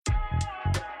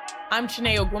I'm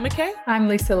Chene Ogwumike. I'm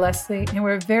Lisa Leslie, and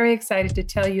we're very excited to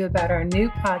tell you about our new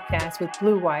podcast with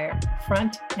Blue Wire,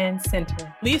 Front and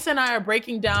Center. Lisa and I are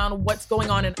breaking down what's going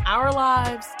on in our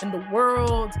lives, in the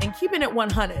world, and keeping it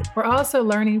 100. We're also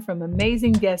learning from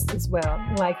amazing guests as well,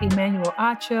 like Emmanuel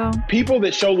Acho. People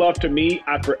that show love to me,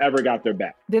 I forever got their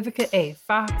back. Vivica A.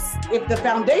 Fox. If the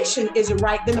foundation isn't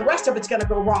right, then the rest of it's going to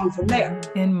go wrong from there.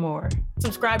 And more.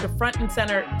 Subscribe to Front and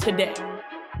Center today.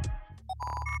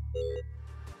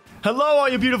 Hello, all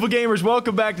you beautiful gamers.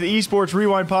 Welcome back to the Esports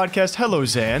Rewind podcast. Hello,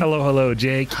 Zan. Hello,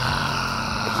 Jake.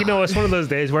 You know, it's one of those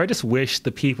days where I just wish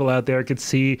the people out there could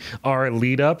see our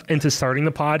lead up into starting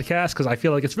the podcast, because I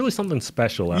feel like it's really something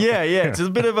special. Yeah. It's a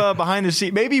bit of a behind the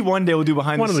scenes. Maybe one day we'll do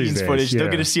behind the scenes footage.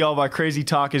 They'll get to see all of our crazy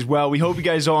talk as well. We hope you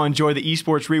guys all enjoy the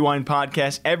Esports Rewind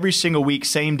podcast every single week,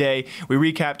 same day. We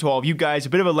recap to all of you guys, a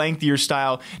bit of a lengthier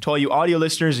style, to all you audio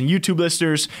listeners and YouTube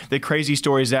listeners, the crazy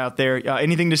stories out there.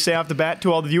 Anything to say off the bat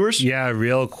to all the viewers? Yeah,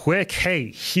 real quick. Hey,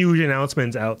 huge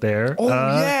announcements out there. Oh,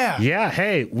 yeah. Yeah,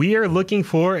 hey, we are looking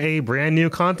for a brand new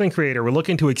content creator. We're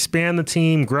looking to expand the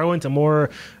team, grow into more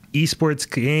esports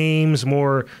games,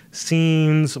 more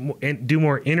scenes, and do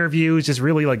more interviews, just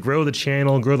really like grow the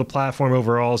channel, grow the platform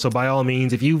overall. So by all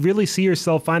means, if you really see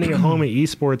yourself finding a home at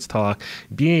esports talk,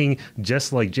 being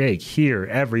just like Jake here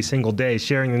every single day,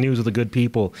 sharing the news with the good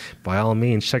people, by all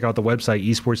means, check out the website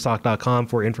esportstalk.com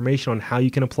for information on how you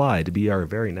can apply to be our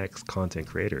very next content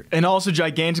creator. And also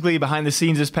gigantically behind the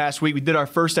scenes this past week, we did our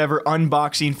first ever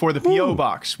unboxing for the PO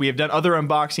Box. We have done other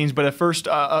unboxings, but a first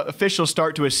official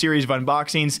start to a series of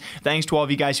unboxings. Thanks to all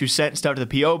of you guys who sent stuff to the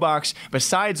P.O. Box.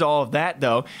 Besides all of that,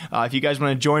 though, if you guys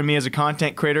want to join me as a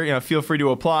content creator, feel free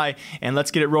to apply, and let's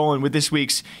get it rolling with this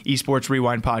week's Esports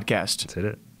Rewind podcast. That's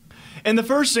it. And the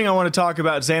first thing I want to talk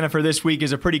about, Xana, for this week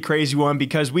is a pretty crazy one,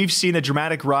 because we've seen a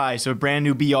dramatic rise of a brand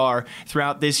new BR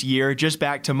throughout this year, just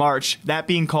back to March, that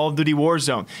being Call of Duty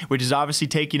Warzone, which is obviously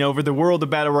taking over the world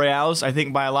of Battle Royales. I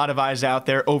think by a lot of eyes out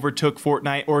there, overtook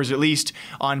Fortnite, or is at least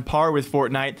on par with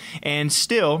Fortnite, and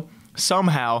still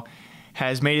somehow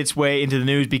has made its way into the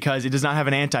news because it does not have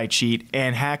an anti-cheat,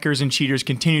 and hackers and cheaters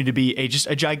continue to be just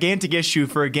a gigantic issue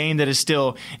for a game that is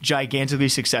still gigantically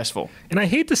successful. And I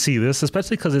hate to see this,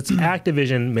 especially because it's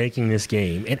Activision making this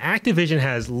game, and Activision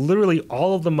has literally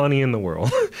all of the money in the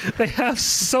world. They have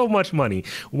so much money.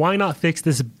 Why not fix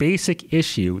this basic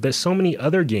issue that so many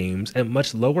other games at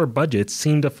much lower budgets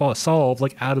seem to solve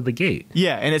like out of the gate?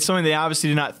 Yeah, and it's something they obviously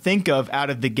did not think of out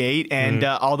of the gate, and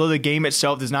although the game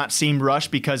itself does not seem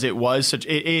rushed because it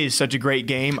is such a great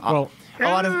game. Well,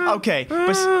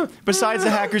 besides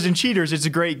the hackers and cheaters, it's a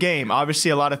great game.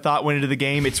 Obviously, a lot of thought went into the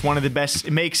game. It's one of the best.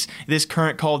 It makes this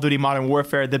current Call of Duty Modern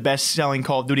Warfare the best-selling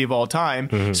Call of Duty of all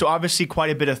time. So obviously, quite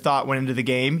a bit of thought went into the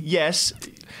game. Yes,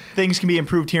 things can be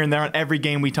improved here and there on every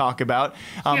game we talk about.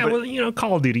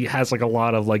 Call of Duty has like a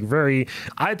lot of like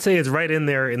I'd say it's right in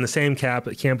there in the same camp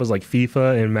as like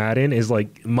FIFA and Madden, is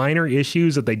like minor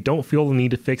issues that they don't feel the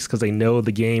need to fix because they know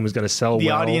the game is going to sell well.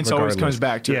 The audience always comes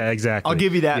back to it. Yeah, exactly. I'll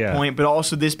give you that point, but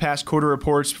also this past quarter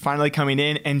reports finally coming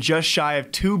in, and just shy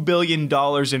of $2 billion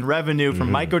in revenue from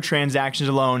microtransactions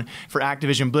alone for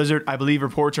Activision Blizzard. I believe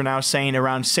reports are now saying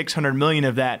around 600 million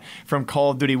of that from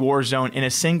Call of Duty Warzone in a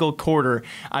single quarter.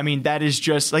 I mean, that is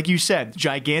just, like you said,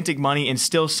 gigantic money, and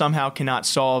still somehow cannot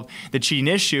solve the cheating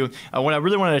issue. What I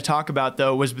really wanted to talk about,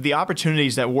 though, was the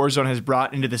opportunities that Warzone has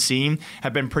brought into the scene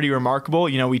have been pretty remarkable.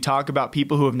 We talk about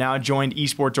people who have now joined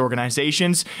esports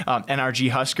organizations.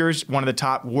 NRG Huskers, one of the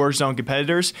top Warzone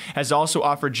competitors, has also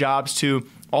offered jobs to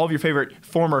all of your favorite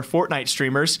former Fortnite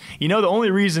streamers. The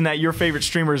only reason that your favorite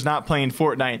streamer is not playing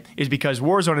Fortnite is because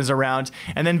Warzone is around.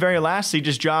 And then very lastly,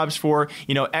 just jobs for,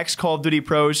 ex-Call of Duty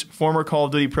pros, former Call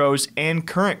of Duty pros, and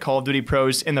current Call of Duty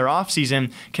pros in their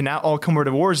off-season can now all come over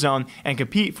to Warzone and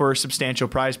compete for substantial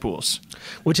prize pools.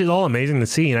 Which is all amazing to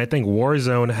see, and I think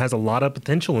Warzone has a lot of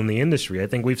potential in the industry. I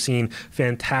think we've seen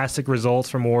fantastic results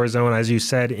from Warzone. As you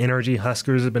said, NRG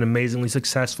Huskers have been amazingly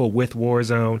successful with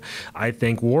Warzone. I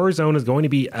think Warzone is going to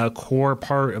be a core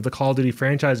part of the Call of Duty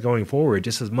franchise going forward,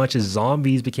 just as much as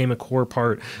zombies became a core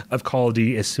part of Call of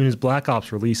Duty as soon as Black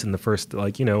Ops released in the first,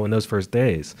 in those first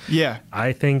days. Yeah.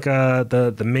 I think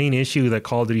the main issue that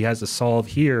Call of Duty has to solve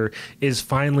here is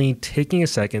finally taking a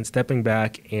second, stepping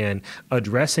back, and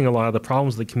addressing a lot of the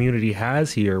problems the community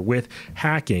has here with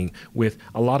hacking, with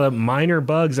a lot of minor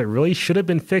bugs that really should have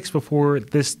been fixed before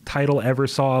this title ever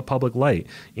saw a public light.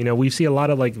 We see a lot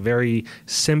of very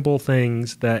simple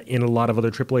things that in a lot of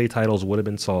other AAA titles would have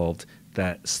been solved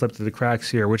that slipped through the cracks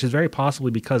here, which is very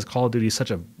possibly because Call of Duty is such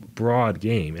a broad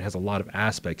game. It has a lot of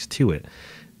aspects to it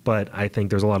but I think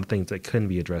there's a lot of things that couldn't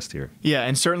be addressed here. Yeah,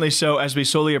 and certainly so as we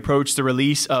slowly approach the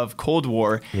release of Cold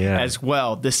War as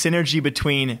well. The synergy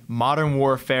between Modern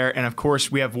Warfare and, of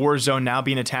course, we have Warzone now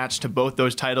being attached to both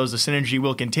those titles. The synergy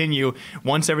will continue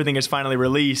once everything is finally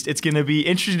released. It's going to be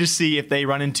interesting to see if they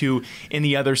run into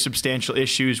any other substantial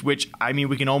issues, which, I mean,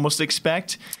 we can almost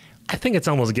expect. I think it's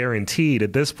almost guaranteed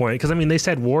at this point, because I mean, they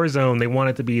said Warzone, they want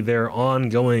it to be their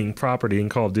ongoing property in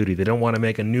Call of Duty. They don't want to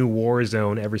make a new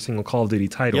Warzone every single Call of Duty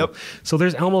title. Yep. So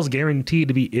there's almost guaranteed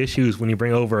to be issues when you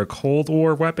bring over a Cold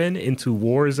War weapon into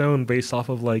Warzone based off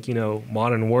of, like, you know,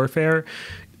 Modern Warfare.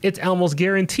 It's almost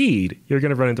guaranteed you're going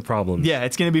to run into problems. Yeah,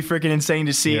 it's going to be freaking insane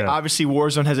to see. Yeah. Obviously,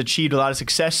 Warzone has achieved a lot of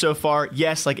success so far.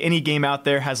 Yes, like any game out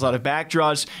there, has a lot of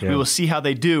backdraws. Yeah. We will see how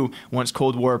they do once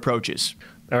Cold War approaches.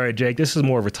 All right, Jake, this is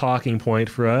more of a talking point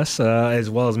for us, as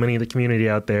well as many of the community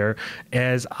out there,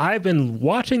 as I've been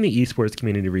watching the esports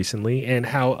community recently and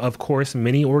how, of course,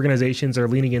 many organizations are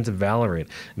leaning into Valorant.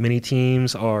 Many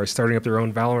teams are starting up their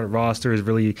own Valorant rosters,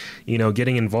 really, you know,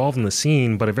 getting involved in the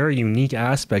scene. But a very unique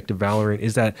aspect of Valorant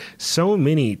is that so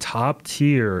many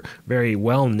top-tier, very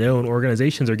well-known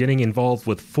organizations are getting involved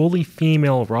with fully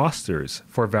female rosters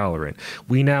for Valorant.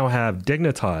 We now have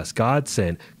Dignitas,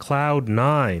 Godsend,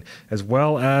 Cloud9, as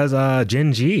well as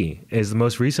Gen G is the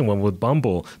most recent one with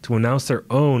Bumble to announce their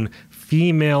own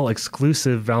female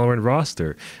exclusive Valorant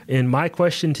roster. And my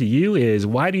question to you is,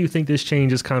 why do you think this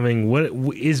change is coming? What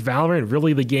is Valorant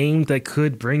really the game that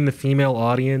could bring the female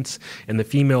audience and the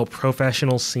female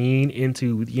professional scene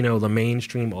into, you know, the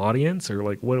mainstream audience, or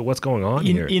like what's going on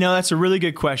here? You know, that's a really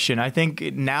good question. I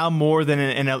think now more than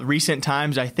in recent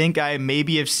times, I think I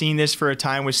maybe have seen this for a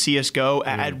time with CSGO.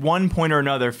 At one point or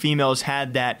another, females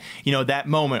had that, you know, that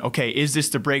moment. Okay, is this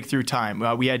the breakthrough time?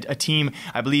 We had a team,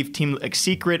 I believe, Team like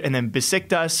Secret, and then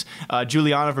Besiktas,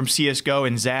 Juliana from CSGO,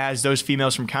 and Zaz, those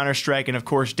females from Counter-Strike, and of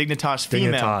course Dignitas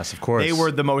female. Dignitas, of course. They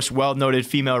were the most well-noted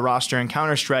female roster in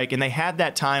Counter-Strike, and they had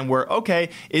that time where, okay,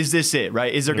 is this it,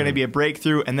 right? Is there going to be a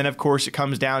breakthrough? And then, of course, it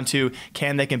comes down to,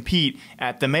 can they compete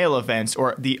at the male events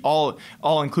or the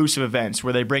all-inclusive events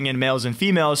where they bring in males and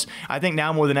females? I think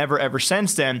now more than ever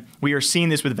since then, we are seeing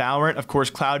this with Valorant. Of course,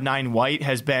 Cloud9 White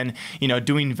has been, you know,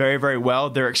 doing very, very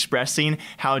well. They're expressing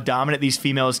how dominant these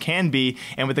females can be,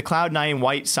 and with the Cloud9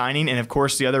 White signing, and of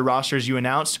course the other rosters you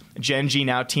announced, Gen G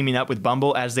now teaming up with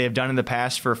Bumble as they have done in the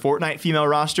past for Fortnite female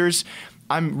rosters.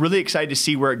 I'm really excited to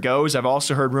see where it goes. I've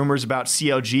also heard rumors about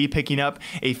CLG picking up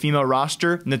a female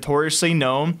roster, notoriously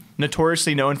known for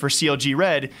CLG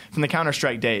Red from the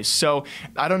Counter-Strike days. So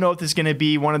I don't know if this is going to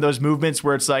be one of those movements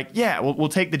where it's like, yeah, we'll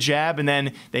take the jab and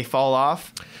then they fall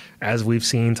off. As we've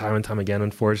seen time and time again,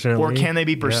 unfortunately. Or can they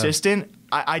be persistent? Yeah.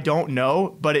 I don't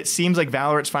know, but it seems like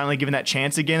Valorant's finally given that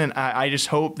chance again, and I just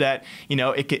hope that, you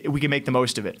know, we can make the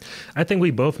most of it. I think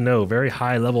we both know very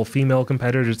high-level female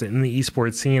competitors in the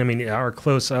esports scene. I mean,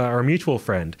 our mutual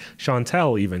friend,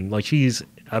 Chantel, even, like, she's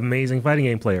amazing fighting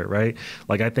game player, right?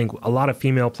 Like, I think a lot of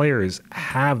female players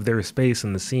have their space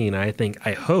in the scene. I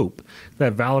hope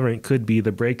that Valorant could be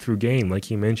the breakthrough game, like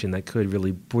you mentioned, that could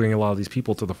really bring a lot of these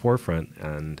people to the forefront.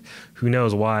 And who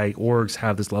knows why orgs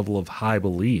have this level of high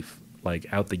belief, like,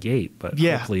 out the gate, but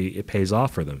hopefully it pays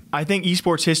off for them. I think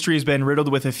esports history has been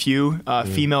riddled with a few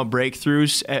female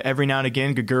breakthroughs every now and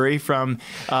again. Gaguri from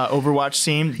Overwatch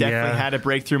scene definitely had a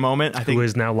breakthrough moment. I think, who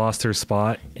has now lost her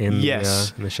spot in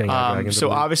the Shanghai Dragons.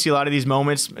 So obviously a lot of these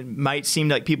moments might seem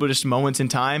like people just moments in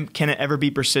time. Can it ever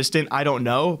be persistent? I don't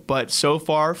know, but so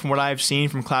far from what I've seen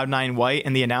from Cloud9 White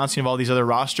and the announcing of all these other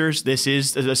rosters, this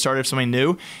is the start of something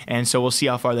new, and so we'll see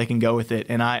how far they can go with it.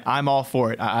 And I'm all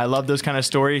for it. I love those kind of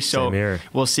stories, so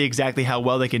we'll see exactly how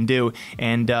well they can do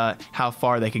and how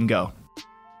far they can go.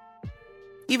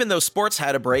 Even though sports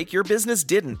had a break, your business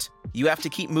didn't. You have to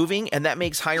keep moving, and that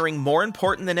makes hiring more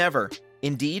important than ever.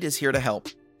 Indeed is here to help.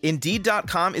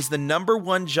 Indeed.com is the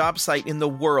 #1 job site in the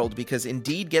world because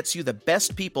Indeed gets you the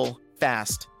best people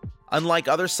fast. Unlike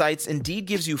other sites, Indeed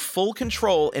gives you full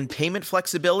control and payment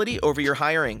flexibility over your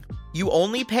hiring. You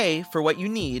only pay for what you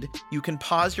need, you can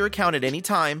pause your account at any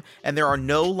time, and there are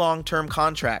no long-term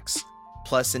contracts.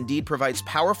 Plus, Indeed provides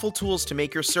powerful tools to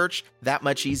make your search that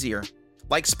much easier.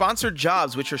 Like sponsored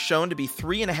jobs, which are shown to be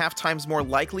 3.5 times more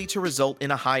likely to result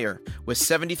in a hire. With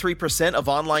 73% of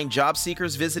online job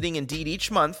seekers visiting Indeed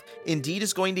each month, Indeed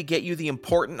is going to get you the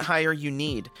important hire you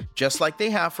need, just like they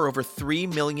have for over 3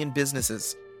 million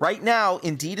businesses. Right now,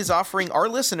 Indeed is offering our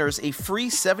listeners a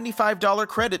free $75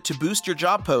 credit to boost your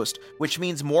job post, which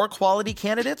means more quality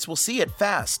candidates will see it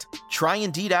fast. Try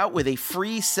Indeed out with a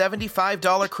free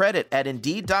 $75 credit at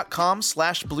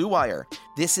Indeed.com/Blue Wire.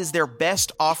 This is their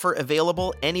best offer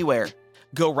available anywhere.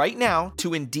 Go right now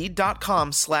to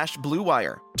Indeed.com/Blue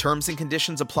Wire. Terms and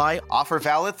conditions apply. Offer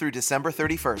valid through December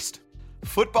 31st.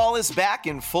 Football is back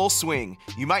in full swing.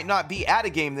 You might not be at a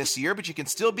game this year, but you can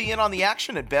still be in on the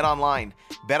action at BetOnline.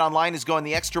 BetOnline is going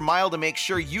the extra mile to make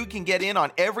sure you can get in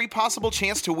on every possible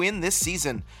chance to win this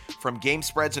season. From game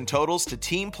spreads and totals to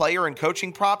team, player, and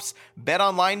coaching props,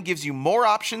 BetOnline gives you more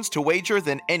options to wager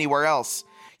than anywhere else.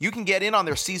 You can get in on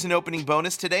their season opening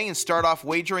bonus today and start off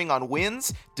wagering on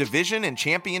wins, division, and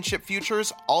championship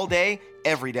futures all day,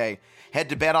 every day. Head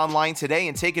to BetOnline today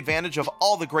and take advantage of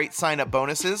all the great sign-up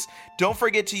bonuses. Don't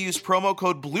forget to use promo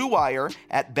code BLUEWIRE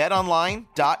at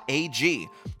betonline.ag.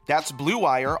 That's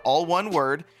BLUEWIRE, all one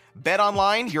word.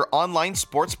 BetOnline, your online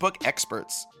sportsbook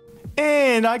experts.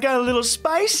 And I got a little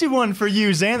spicy one for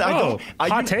you, Zan. Hot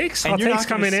takes? Hot takes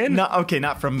coming in? No, okay,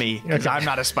 not from me, because I'm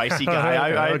not a spicy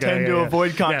guy. I tend to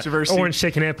avoid controversy. Orange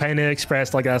chicken and Panda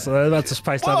Express, like that's the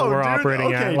spice level we're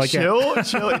operating at. Like, chill.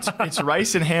 It's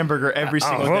rice and hamburger every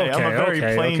single day. I'm a very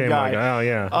plain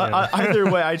guy.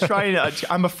 Either way,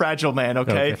 I'm a fragile man,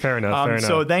 okay? Fair enough.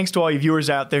 So thanks to all you viewers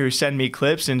out there who send me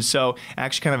clips. And so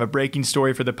actually kind of a breaking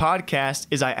story for the podcast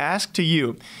is I asked to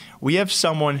you, we have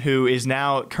someone who is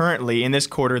now currently in this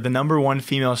quarter the #1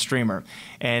 female streamer.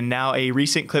 And now a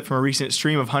recent clip from a recent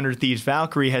stream of 100 Thieves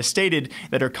Valkyrae has stated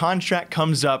that her contract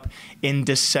comes up in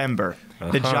December.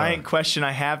 The giant question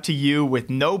I have to you, with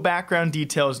no background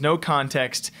details, no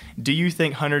context, do you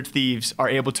think 100 Thieves are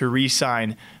able to re-sign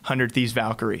 100 Thieves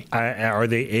Valkyrae? Are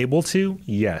they able to?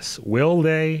 Yes. Will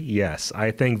they? Yes. I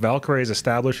think Valkyrae has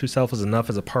established herself as enough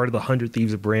as a part of the 100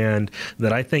 Thieves brand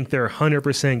that I think they're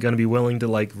 100% going to be willing to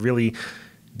really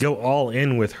go all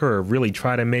in with her, really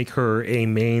try to make her a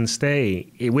mainstay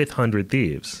with 100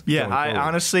 Thieves. Yeah,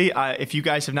 honestly, if you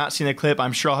guys have not seen the clip,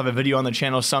 I'm sure I'll have a video on the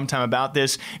channel sometime about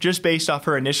this. Just based off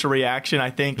her initial reaction,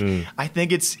 I think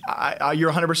it's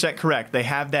you're 100% correct. They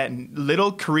have that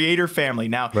little creator family.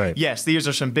 Now, yes, these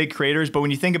are some big creators, but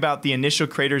when you think about the initial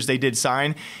creators they did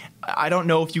sign, I don't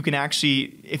know if you can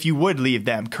if you would leave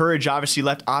them. Courage obviously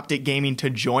left Optic Gaming to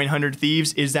join 100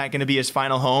 Thieves. Is that going to be his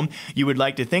final home? You would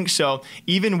like to think so.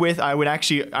 Even with, I would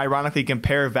actually ironically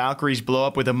compare Valkyrie's blow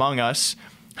up with Among Us.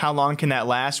 How long can that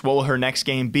last? What will her next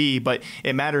game be? But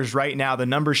it matters right now. The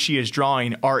numbers she is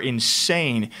drawing are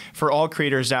insane for all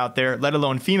creators out there, let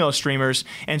alone female streamers.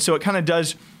 And so it kind of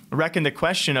does reckon the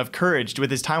question of Courage.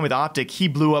 With his time with Optic, he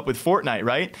blew up with Fortnite,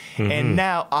 right? And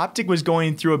now Optic was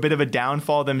going through a bit of a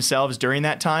downfall themselves during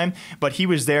that time, but he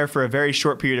was there for a very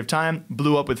short period of time,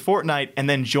 blew up with Fortnite, and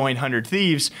then joined 100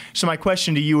 Thieves. So my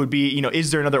question to you would be,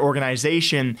 is there another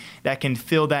organization that can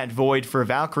fill that void for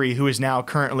Valkyrae, who is now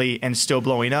currently and still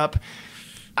blowing up?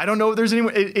 I don't know if there's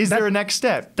anyone. Is there a next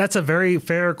step? That's a very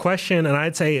fair question, and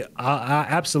I'd say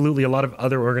absolutely a lot of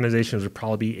other organizations would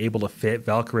probably be able to fit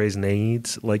Valkyrie's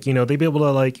needs. They'd be able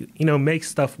to make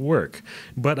stuff work.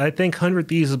 But I think 100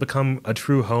 Thieves has become a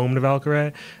true home to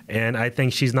Valkyrae, and I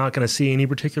think she's not going to see any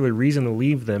particular reason to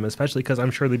leave them, especially because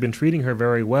I'm sure they've been treating her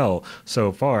very well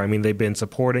so far. I mean, they've been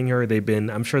supporting her.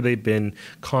 I'm sure they've been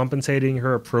compensating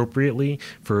her appropriately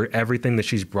for everything that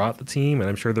she's brought the team, and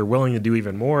I'm sure they're willing to do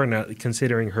even more now,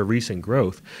 considering her recent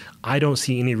growth. I don't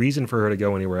see any reason for her to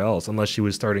go anywhere else unless she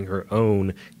was starting her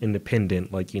own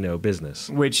independent, business.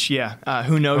 Which,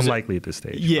 who knows? Unlikely at this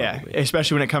stage. Yeah, probably.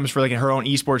 Especially when it comes for her own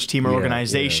esports team or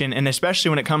organization, and especially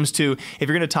when it comes to, if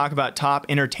you're going to talk about top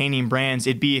entertaining brands,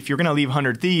 it'd be, if you're going to leave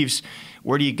 100 Thieves,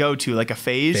 where do you go to? Like a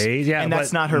FaZe? Yeah, and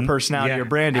that's not her personality or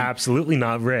branding. Absolutely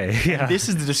not Ray. Yeah. This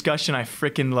is the discussion I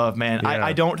freaking love, man. Yeah.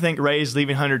 I don't think Ray is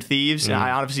leaving 100 Thieves.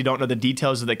 I obviously don't know the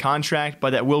details of the contract,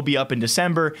 but that will be up in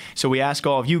December. So we ask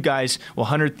all of you guys, will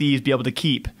 100 Thieves be able to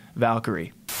keep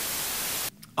Valkyrae?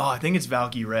 Oh, I think it's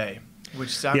Valkyrae.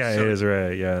 Which sounds it is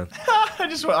Ray, yeah.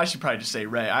 I should probably just say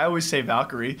Ray. I always say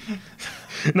Valkyrae.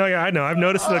 No, I know. I've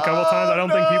noticed it a couple times. I don't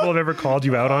think people have ever called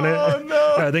you out on it. Oh,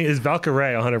 no. I think it's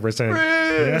Valkyrae 100%.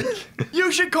 Yeah. You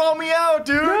should call me out,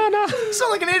 dude. No. You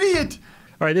sound like an idiot.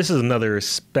 All right, this is another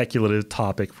speculative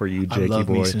topic for you, Jakey boy. I love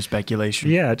me some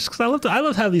speculation. Yeah, just because I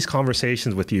love to have these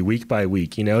conversations with you week by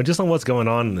week, just on what's going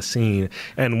on in the scene.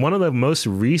 And one of the most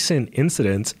recent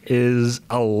incidents is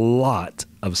a lot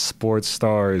of sports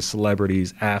stars,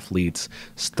 celebrities, athletes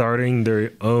starting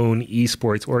their own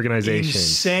esports organizations.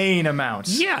 Insane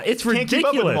amounts. Yeah, it's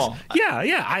ridiculous.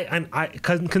 Yeah.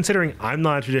 Considering I'm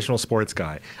not a traditional sports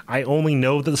guy, I only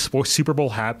know that the Super Bowl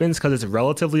happens because it's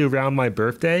relatively around my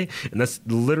birthday, and that's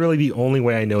literally the only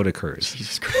way I know it occurs.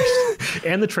 Jesus Christ.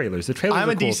 And the trailers. The trailers. I'm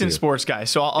are a cool decent too. sports guy,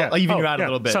 so I'll even you out a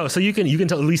little bit. So you can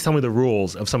at least tell me the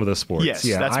rules of some of the sports. Yes,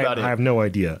 that's about it. I have no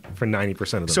idea for 90% of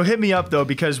them. So hit me up though,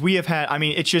 because we have had. I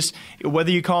mean, it's just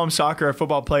whether you call them soccer or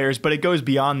football players, but it goes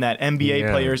beyond that. NBA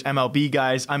players, MLB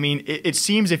guys. I mean, it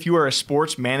seems if you are a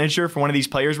sports manager for one of these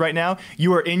players right now,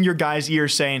 you are in your guy's ear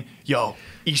saying, "Yo,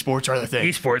 esports are the thing.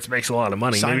 Esports makes a lot of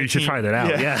money. Sign Maybe you should try that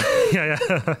out."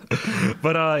 Yeah.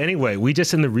 But anyway, we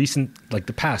just in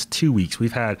the past 2 weeks,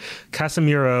 we've had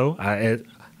Casemiro.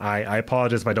 I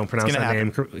apologize if I don't pronounce that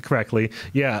name correctly.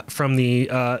 Yeah, from the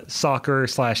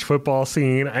soccer/football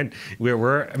scene, and we're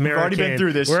American. We've already been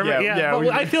through this.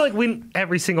 I feel like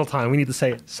every single time we need to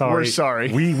say sorry. We're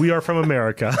sorry. We are from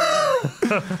America.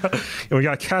 And we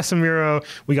got Casemiro.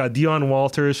 We got Dion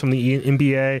Walters from the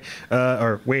NBA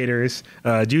or Waiters.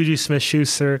 Juju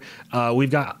Smith-Schuster.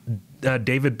 We've got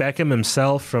David Beckham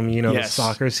himself from the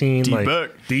soccer scene,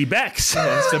 D-Becks.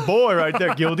 That's the boy right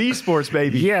there, Guild Esports,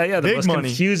 baby. Yeah, the big most money.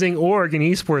 Confusing org in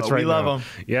esports right now. We love him.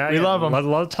 We love him. A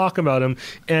lot of talk about him.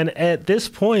 And at this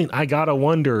point, I gotta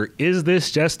wonder: is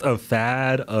this just a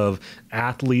fad of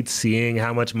athletes seeing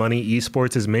how much money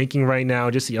esports is making right now?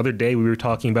 Just the other day, we were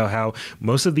talking about how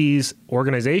most of these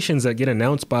organizations that get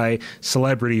announced by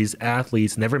celebrities,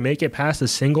 athletes, never make it past a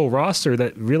single roster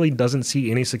that really doesn't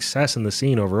see any success in the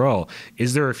scene overall.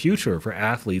 Is there a future for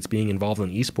athletes being involved in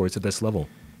esports at this level?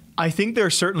 I think there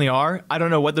certainly are. I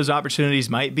don't know what those opportunities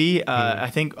might be. I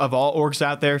think of all orgs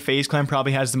out there, FaZe Clan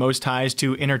probably has the most ties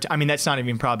to I mean, that's not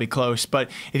even probably close, but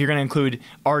if you're going to include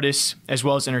artists as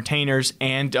well as entertainers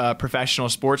and professional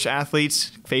sports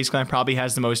athletes, FaZe Clan probably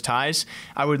has the most ties.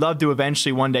 I would love to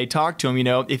eventually one day talk to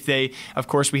them, if they, of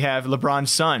course, we have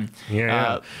LeBron's son. Shout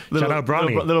out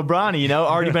Bronny. Little Bronny,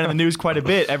 already been in the news quite a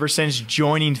bit ever since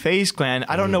joining FaZe Clan.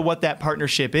 I don't know what that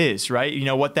partnership is, right?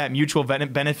 What that mutual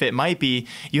benefit might be.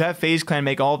 You have FaZe Clan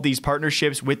make all of these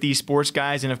partnerships with these sports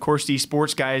guys, and of course these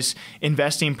sports guys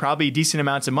investing probably decent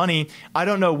amounts of money. I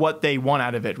don't know what they want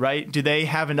out of it, right? Do they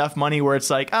have enough money where it's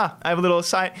like, I have a little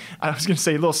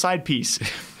side piece.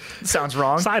 Sounds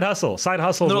wrong. Side hustle is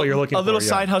what you're looking for. A little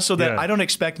side hustle that I don't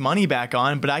expect money back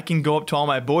on, but I can go up to all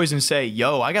my boys and say,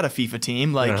 "Yo, I got a FIFA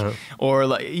team."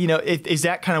 Is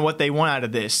that kind of what they want out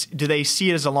of this? Do they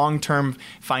see it as a long-term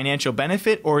financial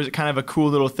benefit, or is it kind of a cool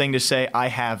little thing to say, "I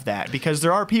have that"? Because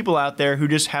there are people out there who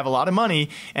just have a lot of money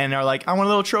and are like, "I want a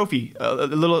little trophy, a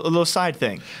little side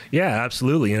thing." Yeah,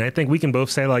 absolutely. And I think we can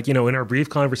both say, in our brief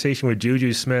conversation with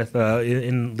Juju Smith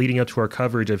in leading up to our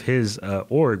coverage of his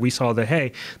org, we saw that,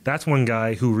 hey, that's one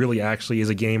guy who really actually is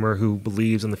a gamer who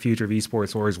believes in the future of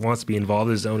esports orgs, wants to be involved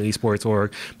in his own esports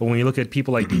org. But when you look at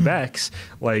people like D-Bex,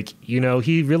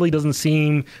 he really doesn't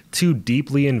seem too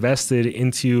deeply invested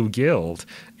into Guild.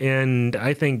 And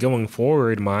I think going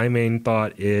forward, my main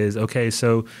thought is, okay,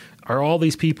 so are all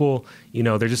these people,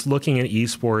 they're just looking at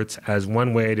esports as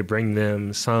one way to bring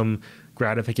them some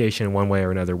gratification in one way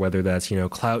or another, whether that's,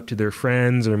 clout to their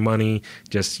friends or money,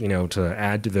 just, to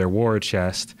add to their war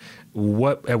chest.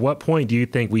 At what point do you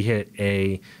think we hit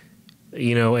a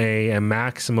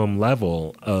maximum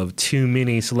level of too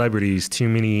many celebrities, too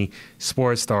many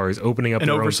sports stars opening up an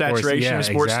their own oversaturation of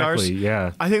sports stars?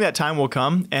 Yeah, I think that time will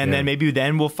come, and then maybe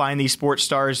we'll find these sports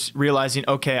stars realizing,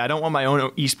 okay, I don't want my own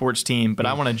esports team, but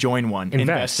I want to join one,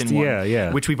 invest in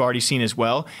one, which we've already seen as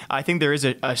well. I think there is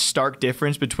a stark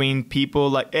difference between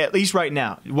people, at least right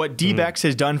now. What D-Bex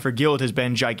has done for Guild has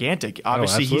been gigantic.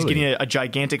 Obviously, he's getting a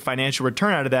gigantic financial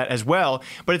return out of that as well,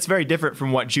 but it's very different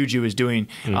from what Juju is doing.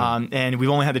 And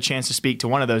we've only had the chance to speak to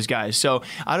one of those guys. So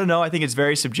I don't know. I think it's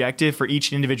very subjective for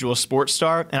each individual sports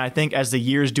star. And I think as the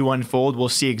years do unfold, we'll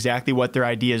see exactly what their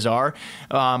ideas are.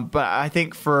 But I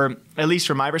think at least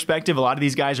from my perspective, a lot of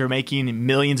these guys are making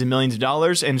millions and millions of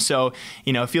dollars. And so,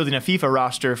 fielding a FIFA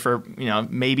roster for,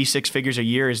 maybe 6 figures a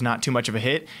year is not too much of a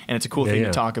hit. And it's a cool thing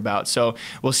to talk about. So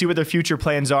we'll see what their future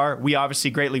plans are. We obviously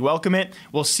greatly welcome it.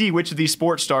 We'll see which of these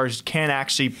sports stars can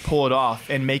actually pull it off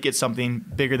and make it something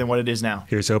bigger than what it is now.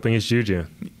 Here's hoping it's Juju.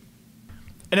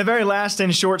 And a very last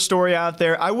and short story out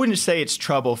there. I wouldn't say it's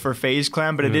trouble for FaZe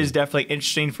Clan, but it is definitely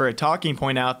interesting for a talking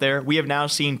point out there. We have now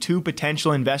seen 2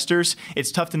 potential investors.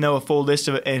 It's tough to know a full list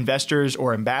of investors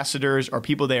or ambassadors or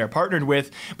people they are partnered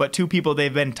with, but 2 people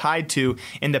they've been tied to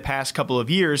in the past couple of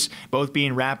years, both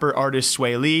being rapper artist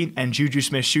Sway Lee and Juju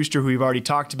Smith-Schuster, who we've already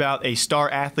talked about, a star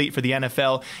athlete for the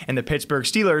NFL and the Pittsburgh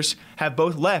Steelers, have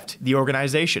both left the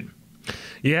organization.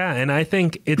 Yeah, and I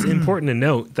think it's important to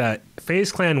note that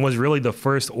FaZe Clan was really the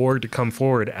first org to come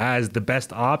forward as the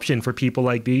best option for people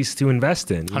like these to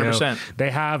invest in. 100%.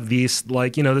 They have these,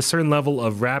 this certain level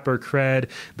of rapper cred.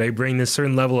 They bring this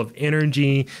certain level of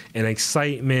energy and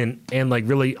excitement and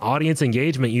really audience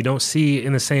engagement you don't see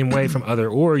in the same way from other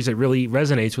orgs. It really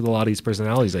resonates with a lot of these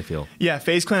personalities, I feel. Yeah,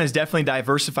 FaZe Clan has definitely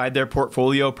diversified their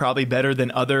portfolio probably better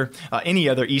than any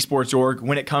other esports org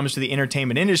when it comes to the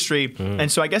entertainment industry.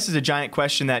 And so I guess it's a giant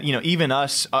question that, even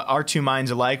us, our two minds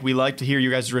alike, we like to hear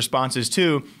you guys' responses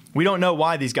too. We don't know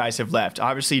why these guys have left.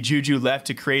 Obviously, Juju left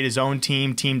to create his own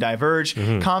team, Team Diverge.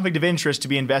 Conflict of interest to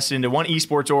be invested into one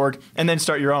esports org and then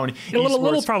start your own. A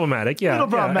little problematic, yeah. A little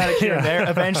problematic here and there.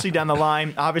 Eventually down the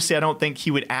line, obviously, I don't think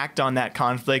he would act on that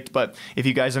conflict. But if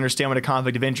you guys understand what a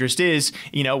conflict of interest is,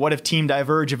 what if Team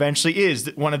Diverge eventually is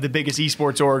one of the biggest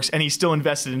esports orgs and he's still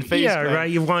invested in FaZe? Yeah,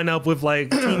 right. You wind up with Team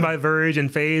Diverge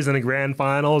and FaZe in the grand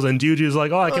finals, and Juju's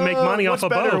like, I can make money off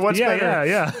of both. What's better?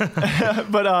 Yeah.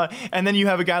 But and then you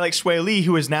have a guy like Sway Lee,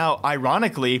 who is now,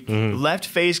 ironically, left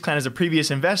FaZe Clan as a previous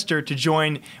investor to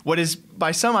join what is, by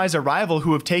some eyes, a rival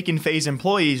who have taken FaZe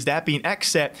employees, that being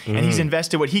XSET, and he's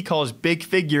invested what he calls big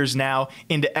figures now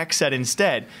into XSET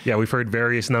instead. Yeah, we've heard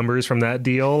various numbers from that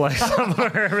deal,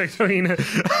 somewhere between...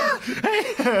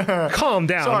 Hey, calm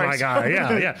down, my guy.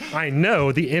 Yeah. I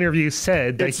know the interview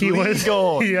said that he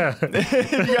legal. Was... Yeah.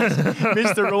 If you guys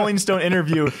missed the Rolling Stone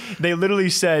interview, they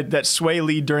literally said that Sway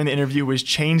Lee during the interview was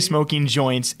chain-smoking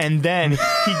joints, and then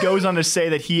he goes on to say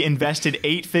that he invested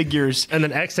 8 figures. And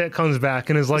then XSET comes back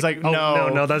and is like,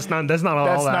 no, that's not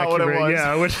all accurate. What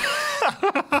it was.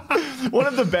 Yeah, one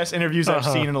of the best interviews I've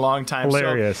seen in a long time.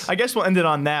 Hilarious. So I guess we'll end it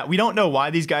on that. We don't know why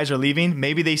these guys are leaving.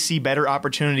 Maybe they see better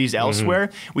opportunities elsewhere.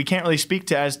 We can't really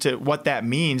speak as to what that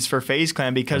means for FaZe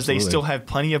Clan because they still have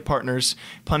plenty of partners,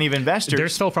 plenty of investors. They're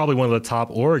still probably one of the top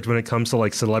orgs when it comes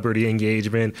to celebrity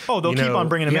engagement. Oh, they'll keep on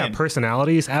bringing them in.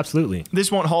 Personalities, absolutely.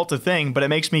 This won't halt a thing, but it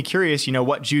makes me curious,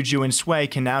 what Juju and Sway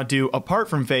can now do apart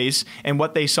from FaZe and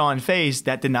what they saw in FaZe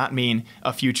that did not mean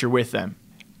a future with them.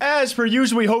 As per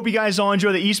usual, we hope you guys all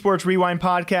enjoy the Esports Rewind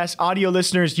podcast. Audio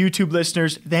listeners, YouTube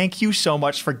listeners, thank you so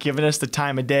much for giving us the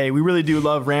time of day. We really do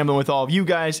love rambling with all of you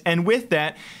guys. And with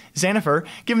that, Xanifer,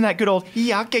 give him that good old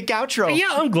yaka outro. Yeah,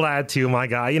 I'm glad to, my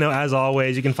guy. As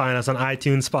always, you can find us on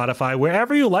iTunes, Spotify,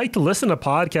 wherever you like to listen to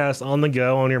podcasts on the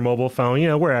go, on your mobile phone,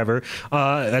 wherever.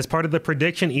 As part of the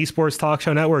Prediction Esports Talk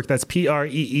Show Network, that's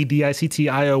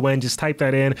PREEDICTION. Just type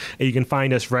that in, and you can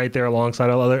find us right there alongside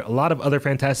a lot of other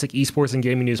fantastic esports and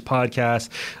gaming news podcasts.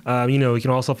 You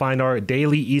can also find our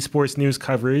daily esports news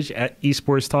coverage at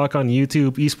Esports Talk on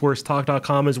YouTube,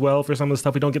 esportstalk.com as well for some of the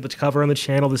stuff we don't get to cover on the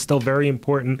channel that's still very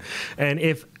important. And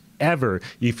if ever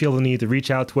you feel the need to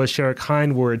reach out to us, share a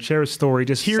kind word, share a story,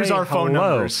 just here's say our hello. phone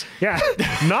numbers. Yeah,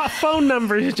 not phone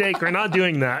numbers, Jake. We're not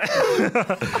doing that.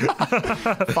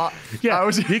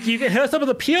 You can hit us up with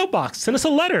a P.O. box. Send us a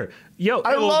letter.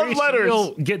 I love letters.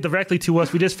 You'll get directly to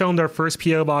us. We just filmed our first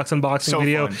P.O. box unboxing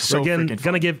video. We're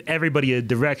going to give everybody a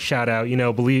direct shout out.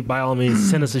 By all means,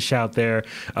 send us a shout there.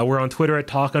 We're on Twitter at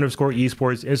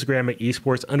talk_esports, Instagram at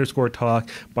esports_talk.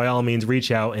 By all means,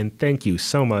 reach out. And thank you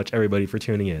so much, everybody, for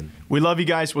tuning in. We love you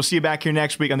guys. We'll see you back here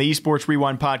next week on the Esports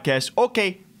Rewind podcast.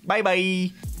 Okay,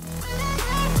 bye-bye.